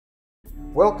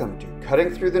Welcome to Cutting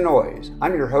Through the Noise.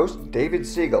 I'm your host, David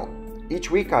Siegel.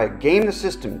 Each week I game the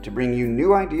system to bring you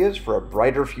new ideas for a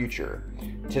brighter future.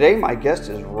 Today my guest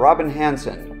is Robin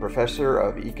Hanson, a professor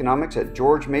of economics at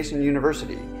George Mason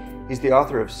University. He's the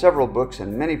author of several books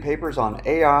and many papers on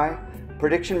AI,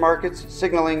 prediction markets,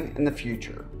 signaling, and the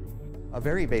future. A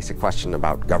very basic question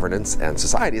about governance and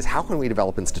society is how can we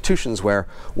develop institutions where,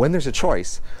 when there's a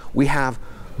choice, we have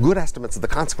good estimates of the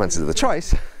consequences of the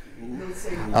choice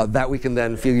that we can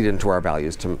then feed into our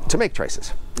values to make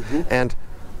choices. And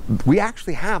we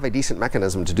actually have a decent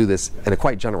mechanism to do this at a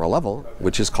quite general level,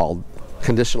 which is called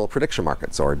conditional prediction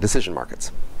markets or decision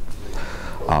markets.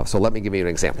 So let me give you an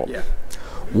example.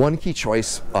 One key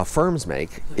choice firms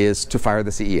make is to fire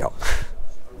the CEO.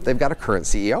 They've got a current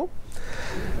CEO.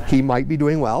 He might be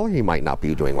doing well, he might not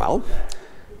be doing well.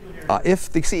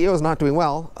 If the CEO is not doing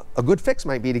well, a good fix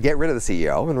might be to get rid of the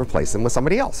CEO and replace him with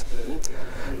somebody else.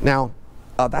 Now,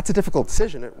 that's a difficult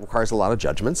decision. It requires a lot of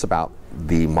judgments about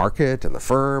the market and the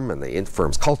firm and the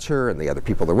firm's culture and the other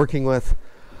people they're working with.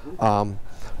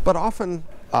 But often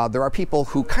there are people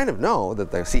who kind of know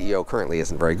that the CEO currently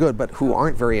isn't very good, but who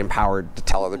aren't very empowered to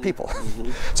tell other people.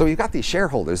 So you've got these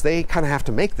shareholders, they kind of have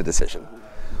to make the decision.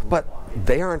 But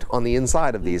they aren't on the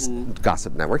inside of these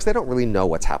gossip networks. They don't really know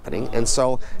what's happening. And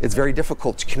so it's very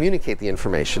difficult to communicate the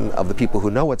information of the people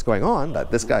who know what's going on,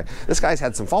 that this guy's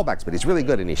had some fallbacks, but he's really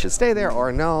good and he should stay there,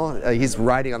 or no, he's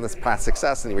riding on this past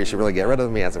success and we should really get rid of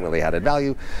him, he hasn't really added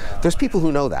value. There's people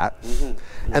who know that.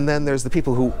 And then there's the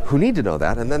people who need to know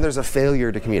that. And then there's a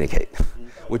failure to communicate,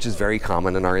 which is very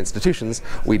common in our institutions.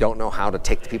 We don't know how to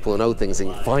take the people who know things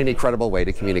and find a credible way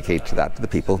to communicate that to the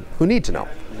people who need to know.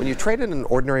 When you trade in an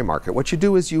ordinary market, what you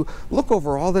do is you look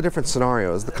over all the different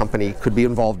scenarios the company could be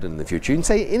involved in the future. You can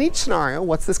say, in each scenario,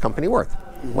 what's this company worth?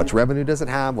 What revenue does it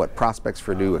have? What prospects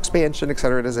for new expansion, et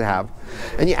cetera, does it have?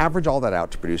 And you average all that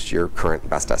out to produce your current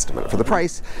best estimate for the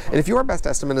price. And if your best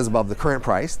estimate is above the current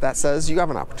price, that says you have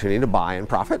an opportunity to buy and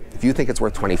profit. If you think it's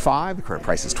worth 25, the current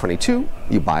price is 22,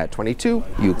 you buy at 22,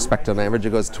 you expect on average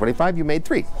it goes to 25, you made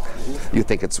 3. You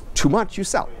think it's too much, you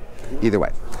sell. Either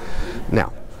way.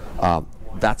 Now,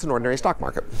 that's an ordinary stock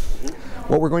market.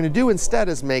 What we're going to do instead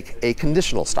is make a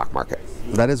conditional stock market.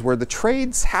 That is where the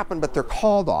trades happen, but they're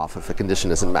called off if a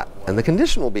condition isn't met. And the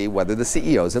condition will be whether the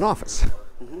CEO is in office.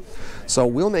 So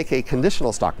we'll make a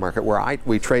conditional stock market where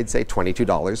we trade, say,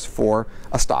 $22 for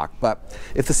a stock. But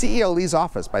if the CEO leaves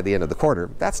office by the end of the quarter,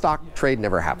 that stock trade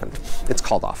never happened. It's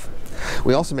called off.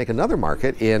 We also make another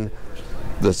market in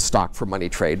the stock for money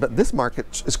trade, but this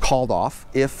market is called off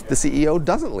if the CEO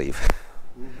doesn't leave.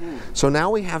 So now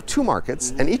we have two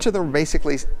markets, and each of them are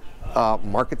basically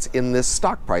markets in this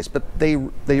stock price, but they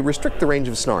restrict the range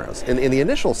of scenarios. In the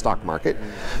initial stock market,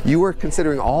 you were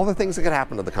considering all the things that could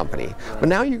happen to the company, but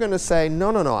now you're going to say, no,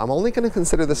 I'm only going to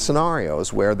consider the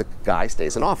scenarios where the guy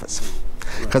stays in office.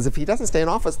 Because if he doesn't stay in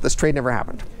office, this trade never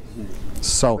happened.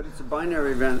 So, but it's a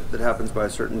binary event that happens by a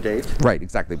certain date? Right,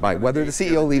 exactly. By whether the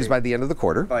CEO leaves by the end of the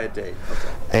quarter. By a date,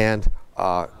 okay. And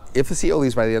if the CEO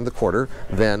leaves by the end of the quarter,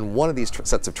 then one of these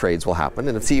sets of trades will happen.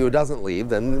 And if the CEO doesn't leave,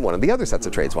 then one of the other sets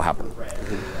of trades will happen.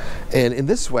 And in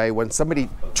this way, when somebody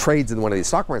trades in one of these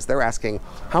stock markets, they're asking,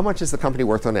 how much is the company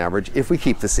worth on average if we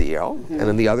keep the CEO? And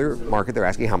in the other market, they're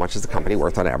asking, how much is the company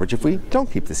worth on average if we don't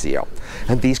keep the CEO?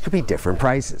 And these could be different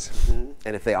prices.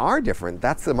 And if they are different,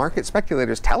 that's the market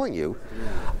speculators telling you,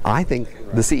 I think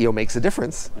the CEO makes a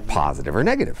difference, positive or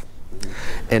negative.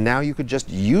 And now you could just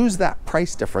use that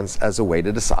price difference as a way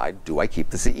to decide, do I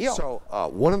keep the CEO? So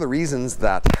one of the reasons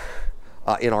that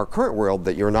in our current world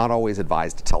that you're not always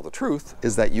advised to tell the truth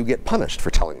is that you get punished for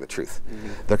telling the truth.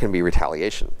 There can be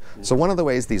retaliation. So one of the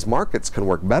ways these markets can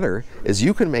work better is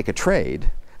you can make a trade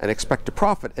and expect a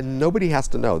profit, and nobody has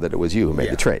to know that it was you who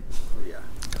made the trade.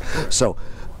 So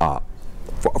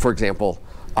for example,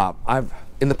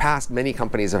 in the past, many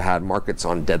companies have had markets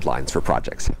on deadlines for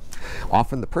projects.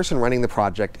 Often the person running the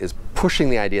project is pushing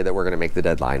the idea that we're going to make the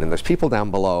deadline, and there's people down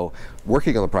below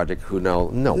working on the project who know,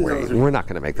 no way, we're not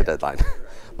going to make the deadline.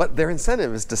 But their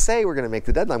incentive is to say we're going to make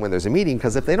the deadline when there's a meeting,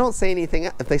 because if they don't say anything,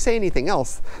 if they say anything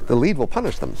else, the lead will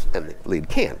punish them, and the lead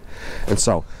can. And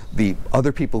so the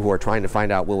other people who are trying to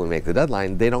find out will we make the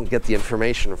deadline, they don't get the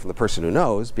information from the person who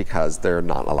knows because they're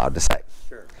not allowed to say.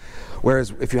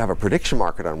 Whereas if you have a prediction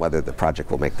market on whether the project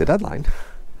will make the deadline,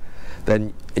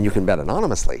 then, and you can bet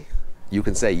anonymously, you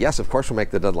can say, yes, of course we'll make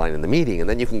the deadline in the meeting, and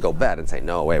then you can go bet and say,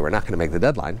 no way, we're not going to make the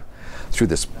deadline through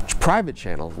this private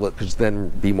channel, which then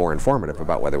be more informative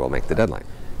about whether we'll make the deadline.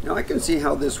 Now I can see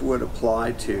how this would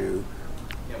apply to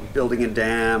building a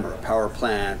dam or a power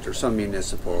plant or some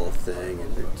municipal thing,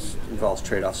 and it involves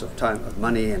trade-offs of time, of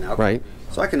money and outcome. Right.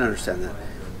 So I can understand that.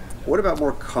 What about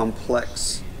more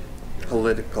complex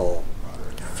political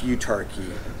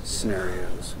futarchy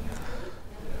scenarios?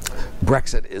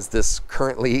 Brexit is this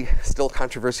currently still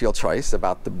controversial choice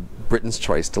about Britain's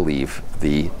choice to leave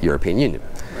the European Union.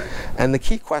 Right. And the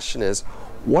key question is,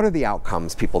 what are the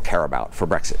outcomes people care about for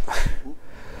Brexit?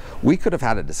 We could have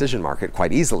had a decision market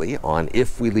quite easily on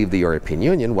if we leave the European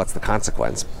Union, what's the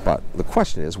consequence? But the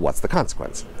question is, what's the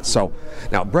consequence? So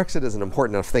now Brexit is an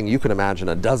important enough thing. You can imagine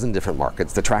a dozen different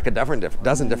markets that track a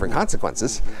dozen different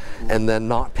consequences and then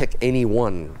not pick any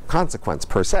one consequence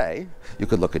per se. You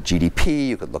could look at GDP,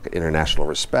 you could look at international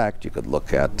respect, you could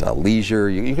look at leisure,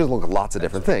 you could look at lots of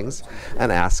different things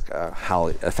and ask how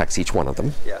it affects each one of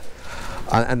them. Yeah.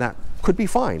 And that could be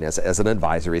fine as an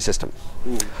advisory system.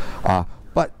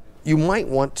 But you might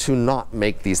want to not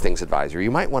make these things advisory. You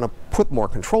might want to put more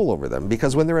control over them,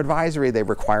 because when they're advisory, they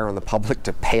require on the public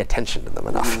to pay attention to them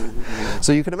enough.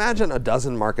 So you can imagine a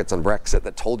dozen markets on Brexit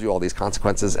that told you all these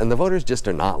consequences, and the voters just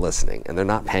are not listening, and they're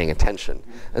not paying attention.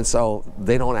 And so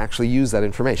they don't actually use that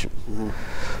information.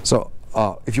 So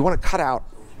if you want to cut out,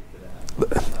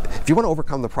 if you want to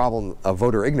overcome the problem of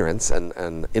voter ignorance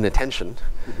and inattention,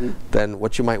 then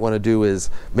what you might want to do is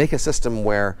make a system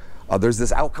where there's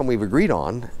this outcome we've agreed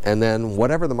on, and then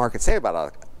whatever the markets say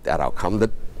about that outcome,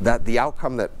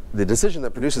 the decision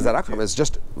that produces that outcome is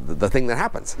just the thing that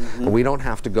happens. And we don't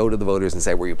have to go to the voters and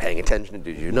say, were you paying attention?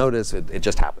 Did you notice? It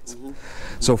just happens.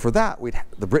 So for that,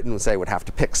 the Britain would say would have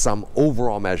to pick some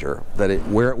overall measure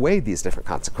where it weighed these different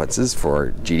consequences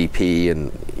for GDP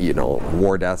and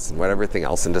war deaths and everything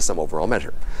else into some overall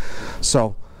measure.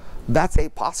 So that's a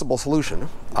possible solution.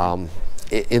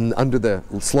 Under the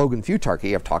slogan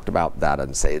futarchy, I've talked about that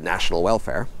and say national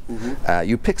welfare.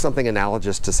 You pick something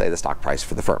analogous to, say, the stock price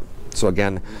for the firm. So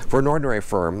again, for an ordinary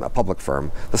firm, a public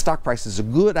firm, the stock price is a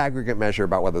good aggregate measure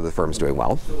about whether the firm's doing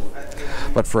well.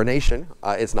 But for a nation,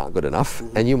 it's not good enough.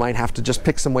 And you might have to just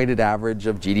pick some weighted average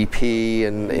of GDP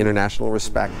and international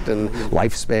respect and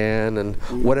lifespan and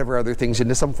whatever other things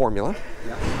into some formula.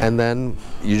 And then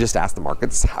you just ask the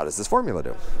markets, how does this formula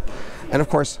do? And of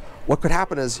course, what could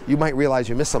happen is you might realize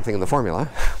you missed something in the formula,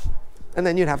 and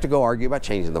then you'd have to go argue about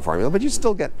changing the formula, but you'd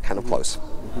still get kind of close.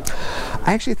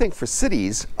 I actually think for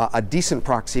cities, a decent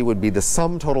proxy would be the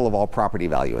sum total of all property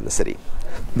value in the city.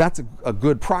 That's a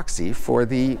good proxy for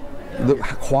the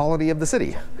quality of the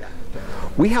city.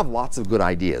 We have lots of good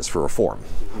ideas for reform.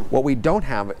 What we don't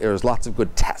have is lots of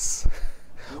good tests.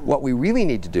 What we really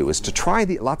need to do is to try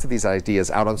lots of these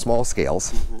ideas out on small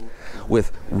scales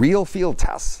with real field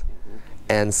tests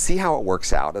and see how it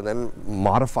works out, and then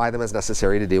modify them as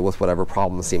necessary to deal with whatever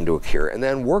problems seem to occur, and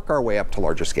then work our way up to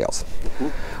larger scales.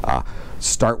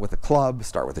 Start with a club,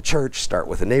 start with a church, start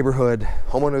with a neighborhood,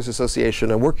 homeowners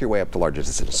association, and work your way up to larger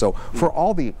decisions. So for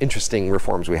all the interesting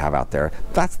reforms we have out there,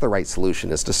 that's the right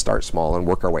solution, is to start small and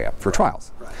work our way up for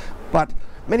trials. But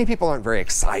many people aren't very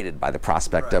excited by the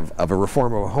prospect of a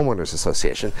reform of a homeowners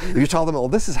association. If you tell them, well,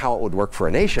 this is how it would work for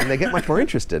a nation, they get much more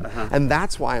interested. And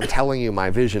that's why I'm telling you my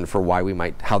vision for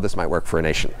how this might work for a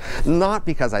nation. Not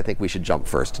because I think we should jump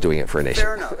first to doing it for a nation.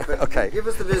 Fair enough, but okay. Give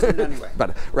us the vision anyway.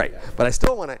 But I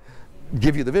still want to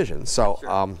give you the vision. So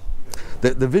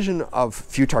the vision of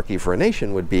futarchy for a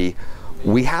nation would be,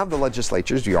 we have the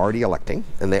legislatures you're already electing,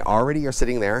 and they already are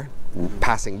sitting there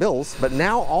passing bills, but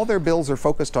now all their bills are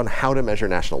focused on how to measure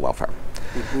national welfare.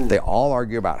 They all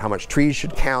argue about how much trees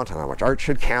should count, and how much art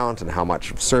should count, and how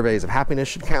much surveys of happiness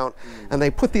should count, and they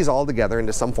put these all together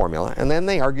into some formula, and then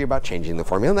they argue about changing the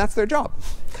formula, and that's their job.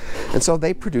 And so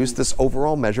they produce this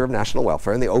overall measure of national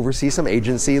welfare, and they oversee some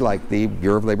agency like the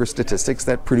Bureau of Labor Statistics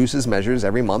that produces measures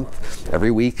every month,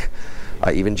 every week,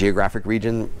 even geographic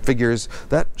region figures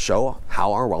that show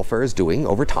how our welfare is doing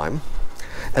over time.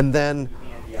 And then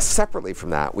separately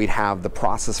from that, we'd have the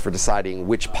process for deciding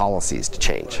which policies to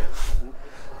change.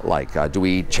 Like, do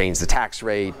we change the tax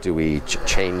rate? Do we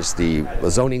change the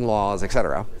zoning laws,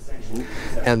 etc.?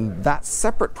 And that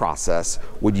separate process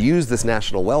would use this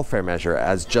national welfare measure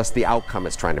as just the outcome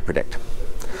it's trying to predict.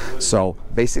 So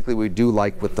basically, we do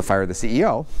like with the Fire the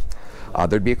CEO,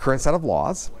 there'd be a current set of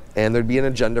laws, and there'd be an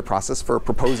agenda process for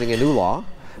proposing a new law.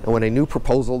 And when a new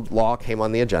proposal law came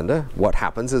on the agenda, what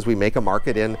happens is we make a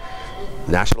market in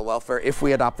national welfare if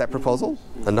we adopt that proposal,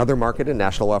 another market in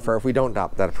national welfare if we don't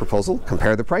adopt that proposal,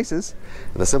 compare the prices.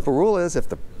 And the simple rule is, if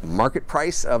the market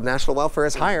price of national welfare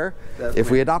is higher,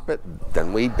 if we adopt it,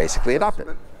 then we basically adopt it.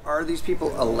 But are these people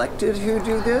elected who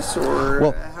do this,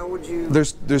 or how would you?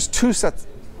 There's two sets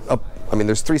of,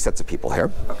 there's three sets of people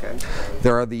here. Okay.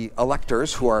 There are the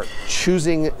electors who are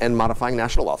choosing and modifying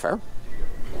national welfare.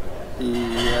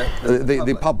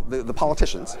 The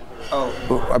politicians.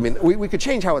 Oh. We could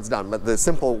change how it's done, but the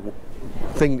simple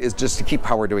thing is just to keep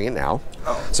how we're doing it now.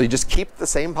 Oh. So you just keep the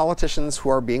same politicians who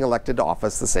are being elected to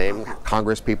office, the same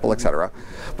Congress people, etc.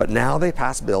 But now they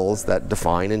pass bills that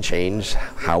define and change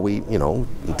how we,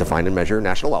 define and measure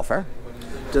national welfare.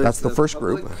 That's the first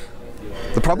group.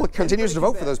 The public continues to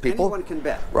vote for those people. Anyone can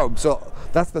bet. Oh, so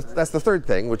that's the third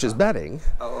thing, which is betting.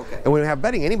 Oh, okay. And when we have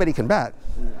betting, anybody can bet.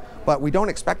 But we don't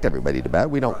expect everybody to bet.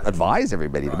 We don't advise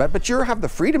everybody to bet. But you have the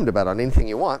freedom to bet on anything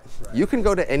you want. You can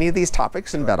go to any of these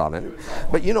topics and bet on it.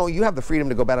 But you have the freedom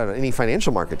to go bet on any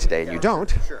financial market today, and you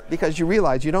don't, because you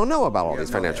realize you don't know about all these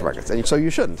financial markets, and so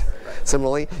you shouldn't.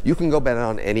 Similarly, you can go bet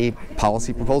on any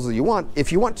policy proposal you want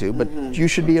if you want to, but you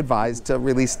should be advised to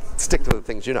really stick to the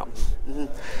things you know.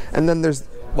 And then there's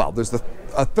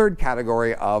a third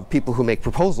category of people who make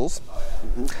proposals.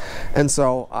 And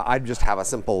so I'd just have a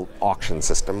simple auction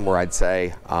system where I'd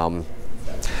say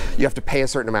you have to pay a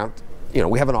certain amount.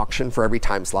 We have an auction for every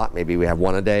time slot. Maybe we have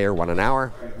one a day or one an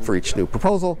hour for each new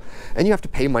proposal. And you have to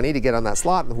pay money to get on that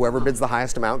slot, and whoever bids the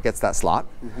highest amount gets that slot.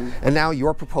 And now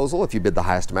your proposal, if you bid the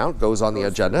highest amount, goes on the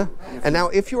agenda. And now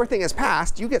if your thing is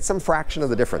passed, you get some fraction of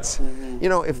the difference.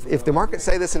 If the market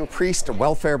say this increased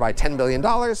welfare by $10 billion,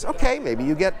 okay, maybe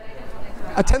you get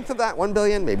a tenth of that, 1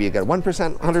 billion, maybe you get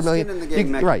 1%, 100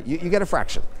 million. Right, you get a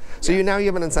fraction. So now you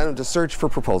have an incentive to search for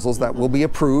proposals that will be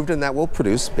approved and that will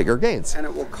produce bigger gains. And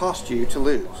it will cost you to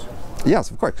lose. Yes,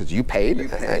 of course, because you paid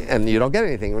and you don't get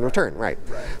anything in return, right?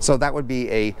 So that would be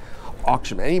a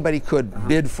auction. Anybody could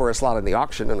bid for a slot in the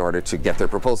auction in order to get their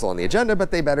proposal on the agenda,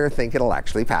 but they better think it'll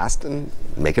actually pass and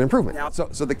make an improvement.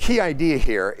 So the key idea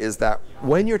here is that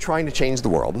when you're trying to change the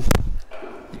world,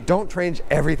 don't change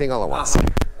everything all at once.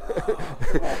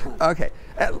 Okay,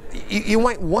 you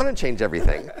might want to change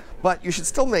everything, but you should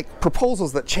still make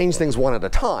proposals that change things one at a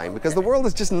time, because the world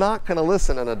is just not going to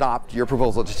listen and adopt your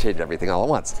proposal to change everything all at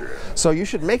once. So you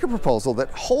should make a proposal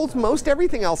that holds most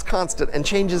everything else constant and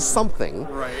changes something,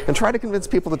 and try to convince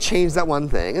people to change that one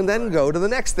thing, and then go to the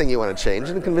next thing you want to change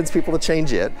and convince people to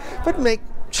change it, but make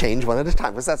change one at a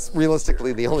time, because that's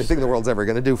realistically the only thing the world's ever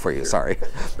going to do for you. Sorry.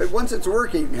 But once it's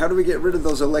working, how do we get rid of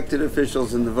those elected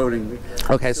officials in the voting?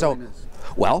 Okay, so,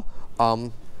 well,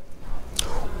 one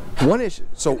issue.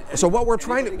 So what we're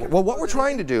trying to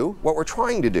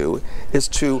do is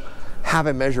to have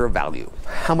a measure of value.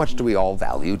 How much do we all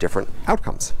value different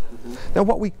outcomes? Now,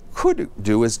 what we could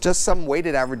do is just some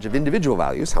weighted average of individual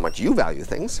values, how much you value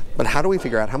things, but how do we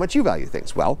figure out how much you value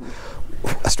things? Well,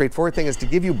 a straightforward thing is to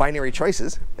give you binary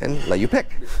choices and let you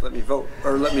pick. Let me vote,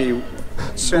 or let me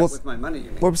bet with my money.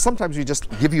 Well, sometimes we just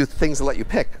give you things to let you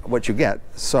pick what you get.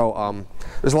 So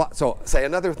there's a lot. So say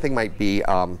another thing might be,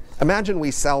 imagine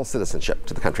we sell citizenship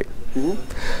to the country.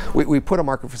 We put a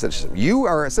market for citizenship. You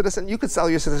are a citizen. You could sell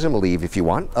your citizenship and leave if you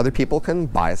want. Other people can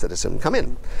buy a citizen and come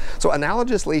in. So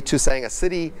analogously to saying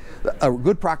a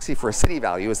good proxy for a city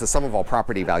value is the sum of all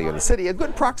property value in the city. A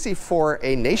good proxy for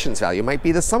a nation's value might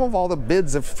be the sum of all the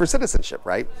bids for citizenship,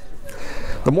 right?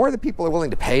 The more the people are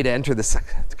willing to pay to enter this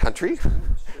country,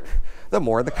 the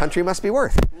more the country must be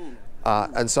worth.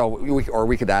 And so,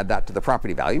 we could add that to the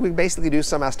property value. We basically do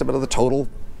some estimate of the total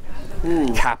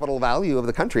capital value of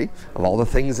the country, of all the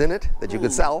things in it that you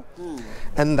could sell.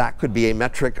 And that could be a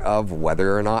metric of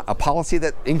whether or not a policy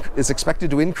that is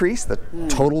expected to increase the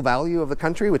total value of the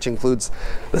country, which includes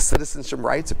the citizenship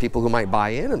rights of people who might buy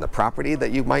in and the property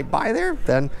that you might buy there,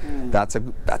 then that's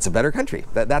a better country.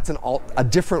 That's a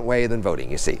different way than voting,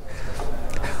 you see.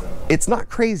 It's not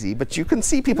crazy, but you can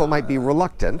see people might be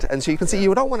reluctant, and so you can see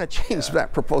you don't want to change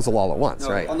that proposal all at once,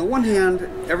 right? On the one hand,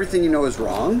 everything you know is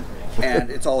wrong, and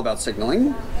it's all about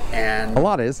signaling, and a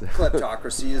lot is.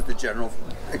 Kleptocracy is the general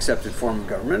accepted form of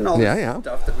government, and all this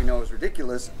stuff that we know is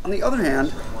ridiculous. On the other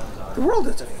hand, the world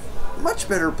is a much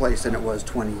better place than it was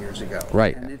 20 years ago.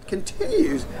 Right. And it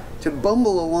continues to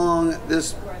bumble along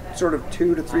this sort of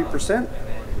 2 to 3%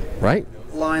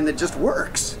 line that just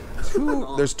works.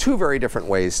 There's two very different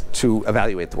ways to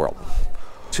evaluate the world.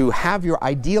 To have your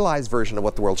idealized version of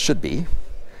what the world should be,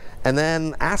 and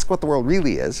then ask what the world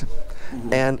really is.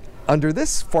 And under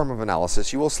this form of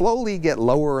analysis, you will slowly get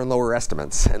lower and lower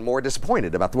estimates and more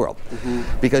disappointed about the world.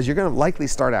 Because you're going to likely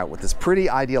start out with this pretty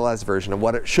idealized version of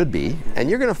what it should be, and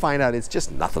you're going to find out it's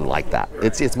just nothing like that.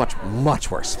 It's much,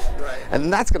 much worse.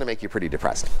 And that's going to make you pretty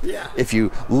depressed. If you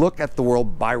look at the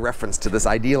world by reference to this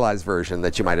idealized version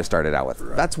that you might have started out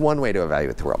with. That's one way to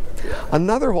evaluate the world.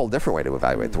 Another whole different way to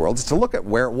evaluate the world is to look at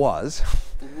where it was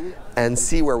and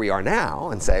see where we are now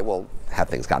and say, well, have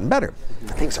things gotten better?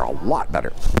 Things are a lot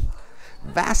better.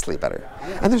 Vastly better.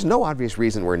 And there's no obvious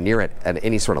reason we're near it at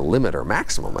any sort of limit or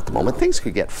maximum at the moment. Things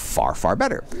could get far, far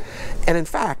better. And in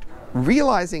fact,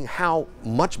 realizing how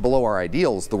much below our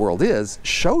ideals the world is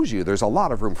shows you there's a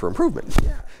lot of room for improvement.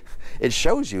 Yeah. It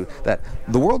shows you that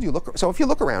the world you look, so if you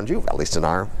look around you, at least in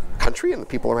our country and the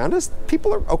people around us,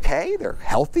 people are okay, they're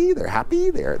healthy, they're happy,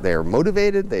 they're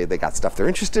motivated, they got stuff they're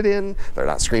interested in, they're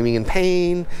not screaming in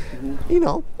pain. You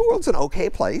know, the world's an okay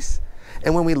place.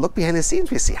 And when we look behind the scenes,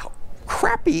 we see how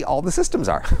crappy all the systems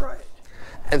are. Right.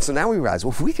 And so now we realize,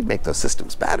 well, if we could make those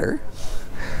systems better,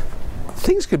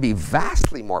 things could be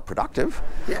vastly more productive.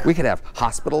 Yeah. We could have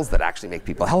hospitals that actually make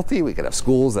people healthy. We could have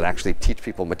schools that actually teach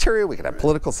people material. We could have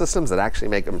political systems that actually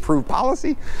make improved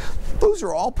policy. Those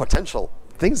are all potential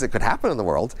things that could happen in the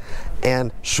world.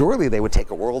 And surely they would take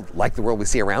a world like the world we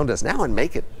see around us now and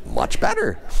make it much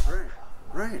better. Right.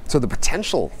 Right. So the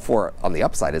potential for on the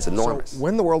upside is enormous. So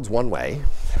when the world's one way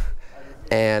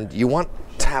and you want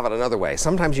to have it another way,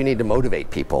 sometimes you need to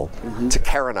motivate people to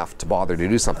care enough to bother to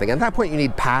do something. At that point you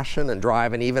need passion and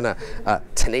drive and even a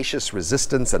tenacious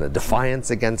resistance and a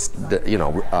defiance against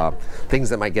things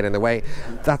that might get in the way.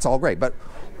 That's all great. But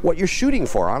what you're shooting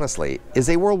for, honestly, is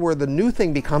a world where the new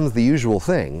thing becomes the usual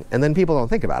thing and then people don't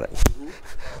think about it.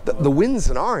 The win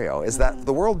scenario is that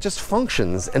the world just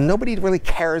functions and nobody really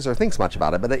cares or thinks much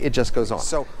about it, but it just goes on.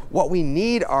 So what we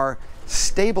need are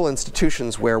stable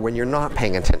institutions where when you're not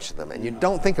paying attention to them and you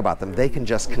don't think about them, they can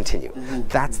just continue.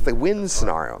 That's the win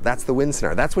scenario. That's the win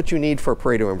scenario. That's what you need for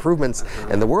Pareto improvements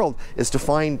in the world, is to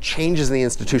find changes in the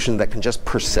institution that can just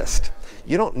persist.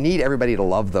 You don't need everybody to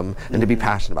love them and to be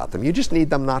passionate about them. You just need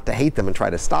them not to hate them and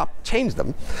try to change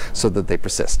them so that they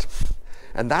persist.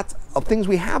 And that's things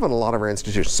we have in a lot of our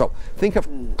institutions. So think of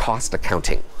cost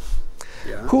accounting.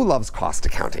 Yeah. Who loves cost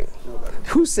accounting? Nobody.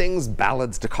 Who sings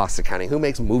ballads to cost accounting? Who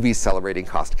makes movies celebrating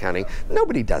cost accounting?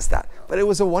 Nobody does that. But it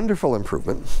was a wonderful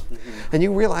improvement. And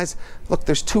you realize, look,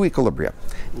 there's two equilibria.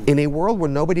 In a world where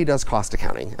nobody does cost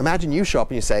accounting, imagine you show up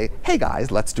and you say, hey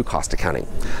guys, let's do cost accounting.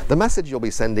 The message you'll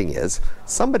be sending is,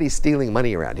 somebody's stealing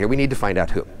money around here. We need to find out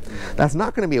who. That's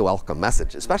not going to be a welcome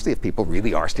message, especially if people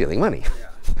really are stealing money.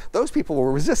 Those people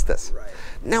will resist this. Right.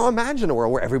 Now imagine a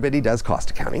world where everybody does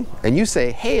cost accounting and you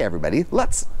say, hey everybody,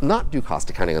 let's not do cost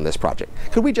accounting on this project.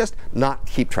 Could we just not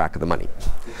keep track of the money?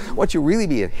 What you really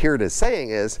be here to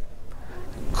saying is,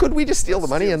 could we just steal the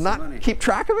money and not keep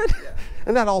track of it? Yeah.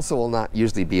 And that also will not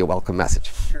usually be a welcome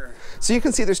message. Sure. So you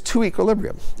can see there's two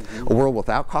equilibrium. A world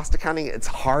without cost accounting, it's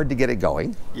hard to get it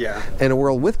going. Yeah. And a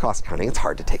world with cost accounting, it's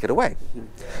hard to take it away.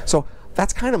 So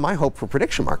that's kind of my hope for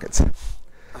prediction markets.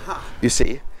 You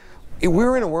see,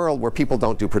 we're in a world where people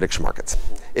don't do prediction markets.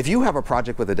 If you have a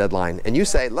project with a deadline and you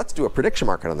say, let's do a prediction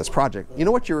market on this project, you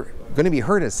know what you're going to be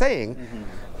heard as saying?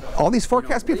 All these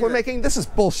forecasts people are making, this is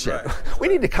bullshit. Right. We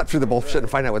need to cut through the bullshit and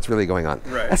find out what's really going on.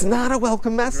 Right. That's not a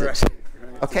welcome message. Right.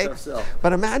 Okay?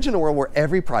 But imagine a world where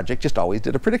every project just always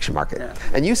did a prediction market. Yeah.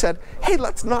 And you said, hey,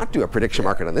 let's not do a prediction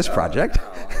market on this project.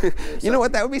 You know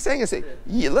what that would be saying? Is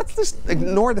let's just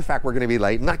ignore the fact we're going to be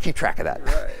late and not keep track of that.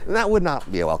 Right. And that would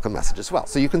not be a welcome message as well.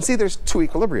 So you can see there's two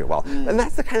equilibria. Well, and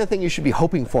that's the kind of thing you should be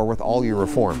hoping for with all your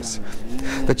reforms.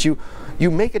 That you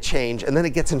make a change and then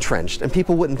it gets entrenched and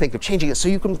people wouldn't think of changing it, so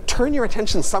you can turn your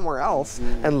attention somewhere else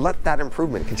and let that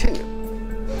improvement continue.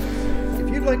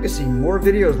 If you'd like to see more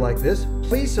videos like this,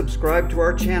 please subscribe to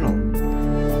our channel.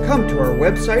 Come to our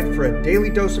website for a daily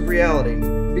dose of reality,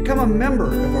 become a member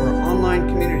of our online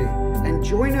community, and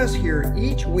join us here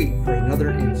each week for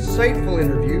another insightful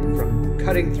interview from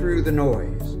Cutting Through the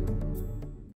Noise.